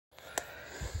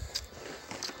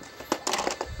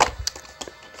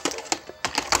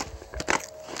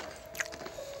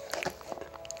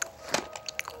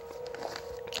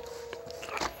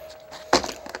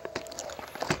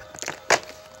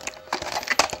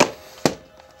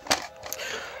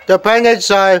The planets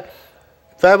are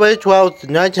February 12th,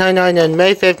 1999 and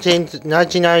May 15th,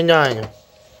 1999.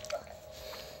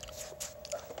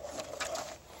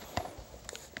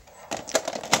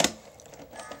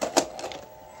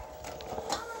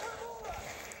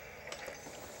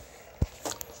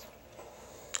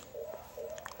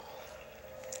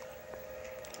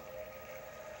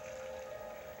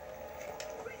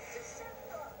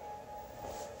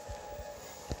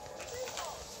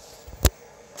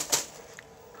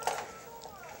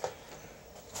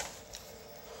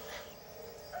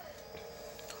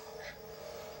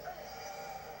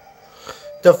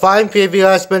 The fine preview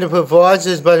has been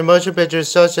performances by the Motion Picture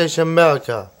Association of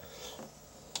America.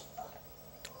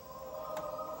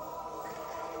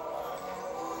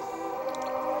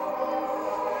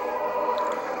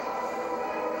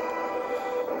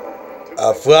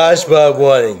 A flashback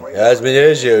warning has been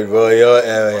issued for your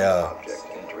area. Object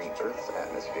entering Earth's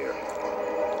atmosphere.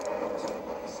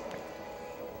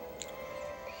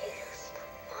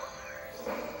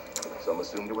 Some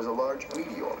assumed it was a large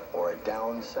meteor or a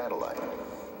downed satellite.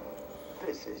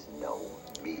 This is no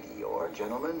meteor,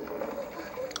 gentlemen.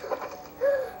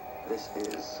 This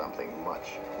is something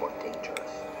much more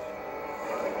dangerous.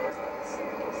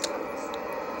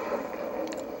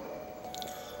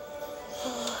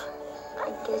 I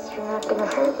guess you're not gonna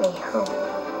hurt me, huh?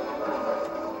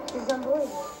 This is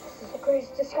unbelievable. This is the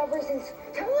greatest discovery since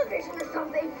television or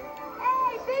something.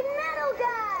 Hey, big metal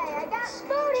guy! I got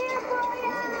food here for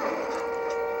you!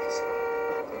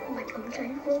 Like own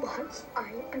giant robots,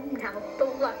 I am now the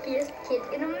luckiest kid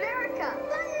in America!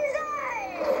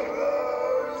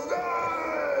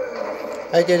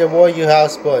 I did award you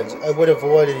house points. I would have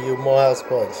awarded you more house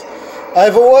points.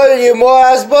 I've awarded you more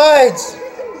house points!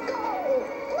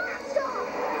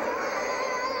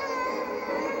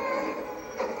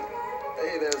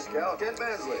 Hey there, Scout. Kent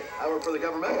Mansley. I work for the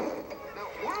government. Now,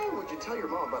 why would you tell your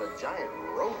mom about a giant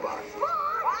robot? Mom!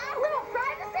 A little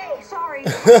privacy! Sorry.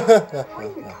 What are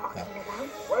you talking about?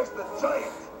 Where's the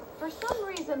giant? For some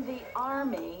reason, the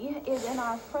army is in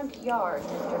our front yard,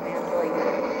 Mr. Mansley.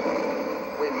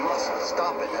 We must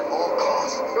stop it at all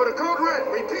costs. Go to Code Red.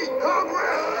 Repeat, Code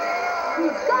Red.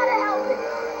 We've gotta help it!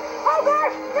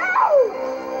 Hogarth, no!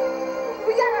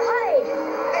 We gotta hide!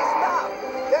 Hey, stop!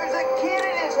 There's a kid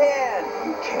in his hand!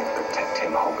 You can't protect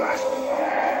him, Hogarth.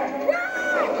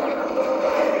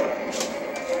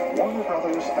 Warner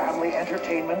Brothers Family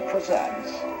Entertainment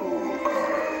presents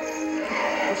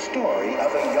the story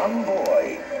of a young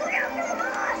boy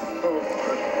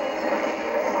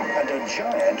and a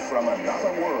giant from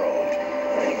another world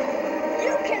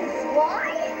You can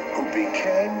fly? who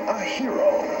became a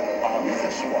hero on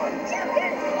this one. You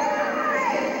can fly!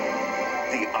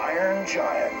 The Iron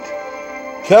Giant.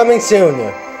 Coming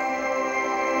soon.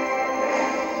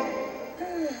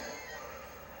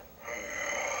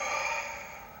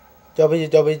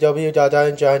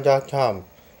 www.irongiant.com.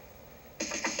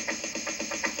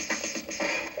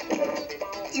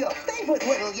 Your favorite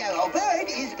little yellow bird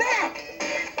is back!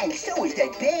 And so is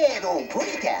that bad old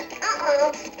putty cat.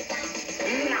 Uh-oh.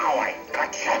 Now I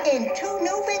gotcha! In 2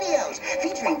 new videos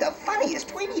featuring the funniest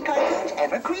Tweety cartoons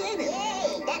ever created.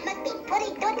 Yay, that must be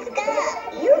pretty good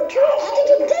stuff. You two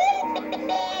edited today?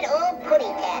 Bad old putty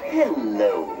cat.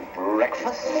 Hello,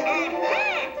 breakfast.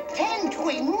 10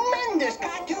 tremendous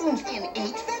cartoons in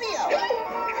each video.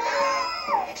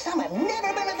 Some have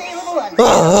never been available on video.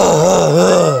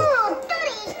 Oh,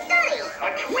 dirty, dirty. A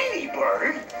Tweety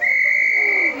bird?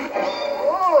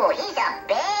 Oh, he's a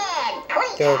bad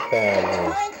putty Go cat.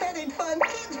 bad. Fine-feathered fun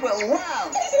kids will love.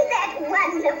 Isn't that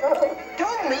wonderful?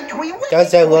 Totally Tweety.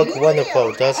 Does that look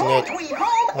wonderful, doesn't it? Tweet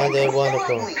home Aren't they and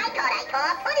wonderful? lovely. I thought I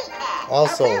saw a putty cat.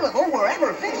 Also, Available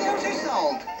wherever videos are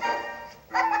sold.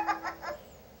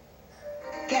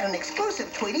 Get an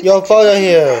exclusive Tweety Yo, picture photo of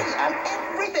here. yours on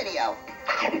every video.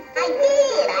 I did.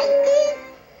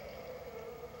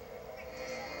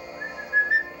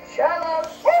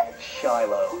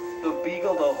 Shiloh, the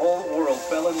beagle the whole world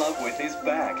fell in love with, is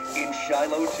back in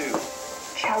Shiloh 2.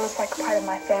 Shiloh's like a part of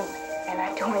my family, and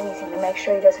I'd do anything to make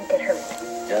sure he doesn't get hurt.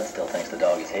 Judd still thinks the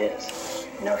dog is his.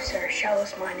 No, sir.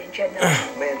 Shiloh's mine, and Jed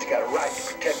knows. Man's got a right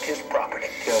to protect his property.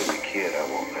 Tell the kid I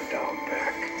want my dog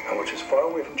back. I want you as far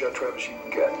away from Judd Travis you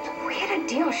can get. We had a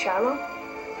deal, Shiloh.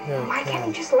 Why can't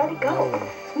you okay. just let it go?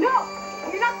 No,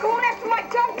 you're not going after my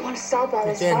dog. I want to stop all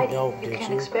this didn't fighting. know, You did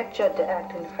can't you? expect Judd to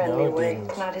act in a friendly No, I way. didn't.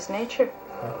 It's not his nature.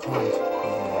 I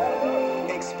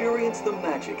can't. Experience the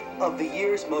magic of the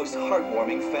year's most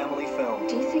heartwarming family film.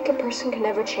 Do you think a person can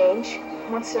ever change?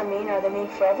 Once they're mean, are they mean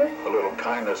forever? A little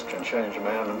kindness can change a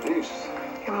man in peace.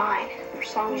 You're mine,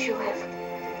 as long as you live.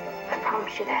 I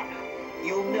promise you that.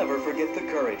 You'll never forget the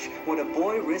courage when a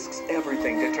boy risks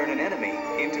everything to turn an enemy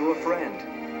into a friend.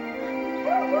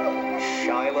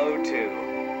 Shiloh 2.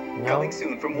 No. Coming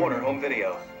soon from Warner Home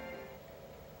Video.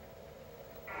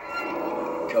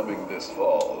 Coming this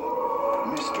fall,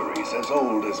 mysteries as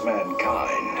old as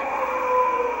mankind.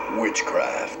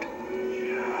 Witchcraft.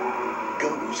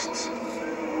 Ghosts.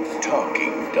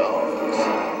 Talking dogs.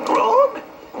 Grog?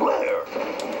 Where?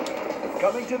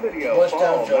 Coming to video Voice fall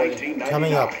down, Joey. 1999.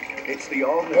 Coming up. It's the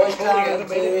all-new Voice fully down,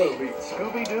 animated TV. movie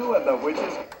Scooby-Doo and the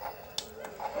Witches.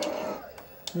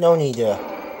 No need to.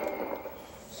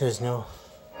 There's no.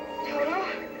 Toto? I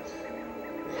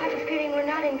have a feeling we're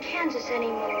not in Kansas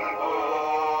anymore.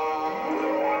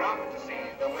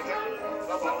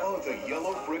 Follow the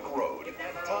yellow brick road,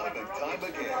 time and time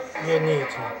again. You need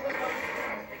to.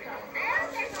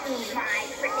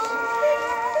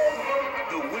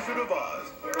 The Wizard of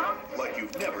Oz, like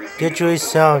you've never seen. Digitally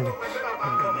sound.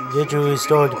 Digitally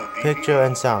stored picture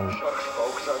and sound.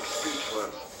 Folks, I'm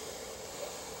speechless.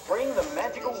 Bring the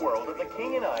magical world of The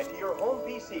King and I to your home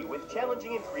PC with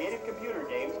challenging and creative computer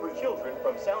games for children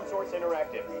from SoundSource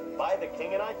Interactive. Buy The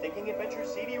King and I Thinking Adventure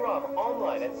CD-ROM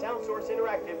online at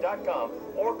soundsourceinteractive.com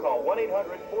or call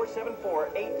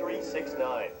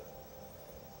 1-800-474-8369.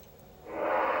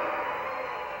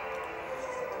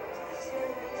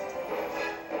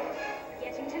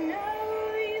 Getting to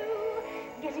know you,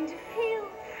 getting to feel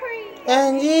free.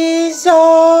 And these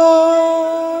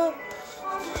are.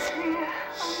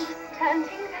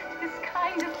 Understanding that this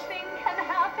kind of thing can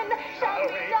happen. Shall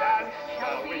we dance?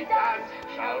 Shall we dance?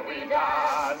 Shall we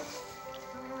dance?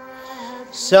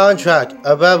 Soundtrack,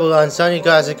 a Babylon, Sony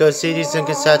Classical, CDs and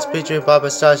cassettes featuring Papa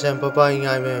Stars and providing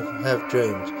I May Have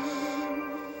Dreamed.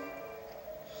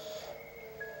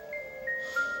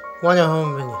 Warner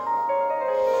Home Video.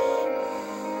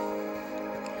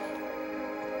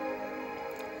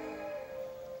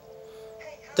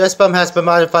 This film has been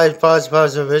modified for as far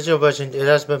as the original version. It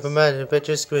has been promoted in the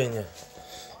picture screen.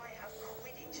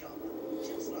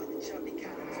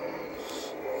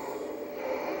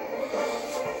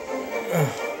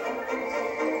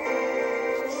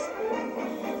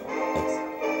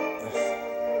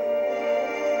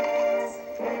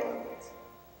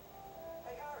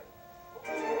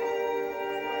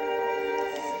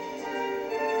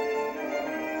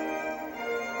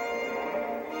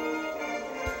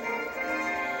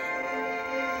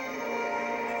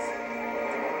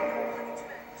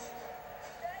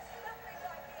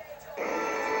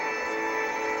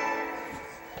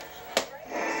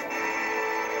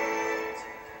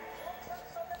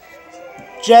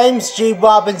 James G.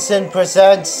 Robinson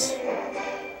presents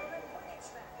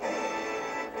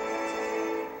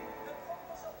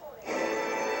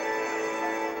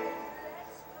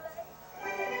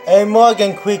a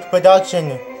Morgan Creek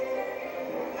production.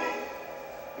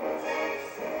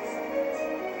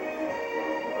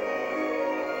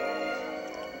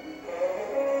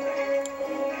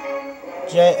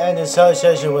 J in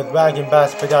association with Rag and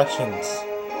Bass Productions.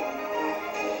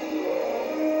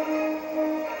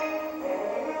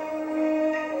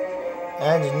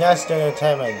 And Nest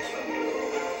Entertainment.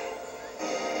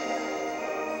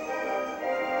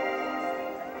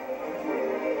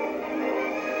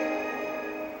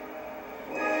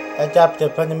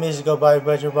 Adapted from the musical by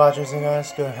Roger Rogers and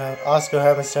Oscar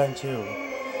Hammerstein too.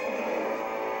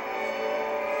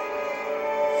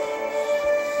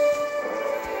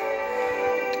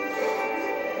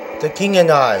 The King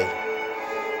and I.